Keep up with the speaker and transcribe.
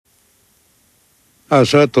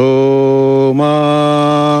Asato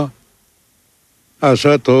Mā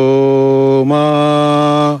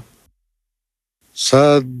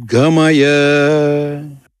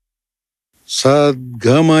Sad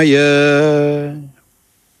Gamaya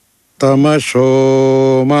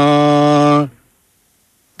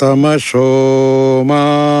Tamasho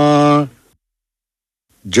Mā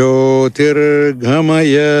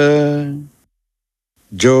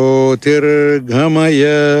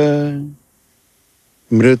Jyotirgamaya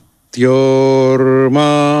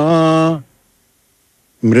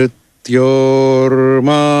Mrityorma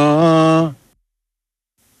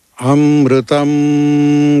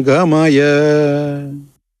Amritam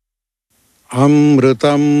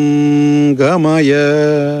Gamaya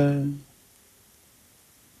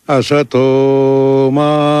Asato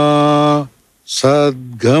Mā Sad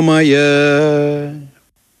Gamaya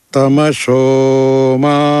Tamasho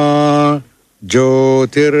Mā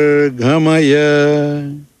Jyotirgamaya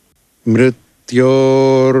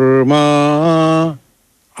Mrityorma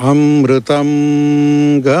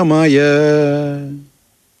Amritam Gamaya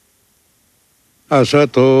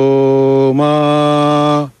Asato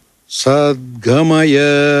Mā Sad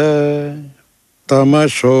Gamaya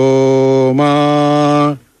Tamasho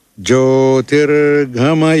Mā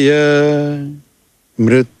Jyotirgamaya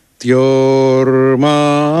Mrityorma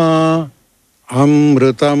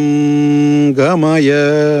Amritam Gamaya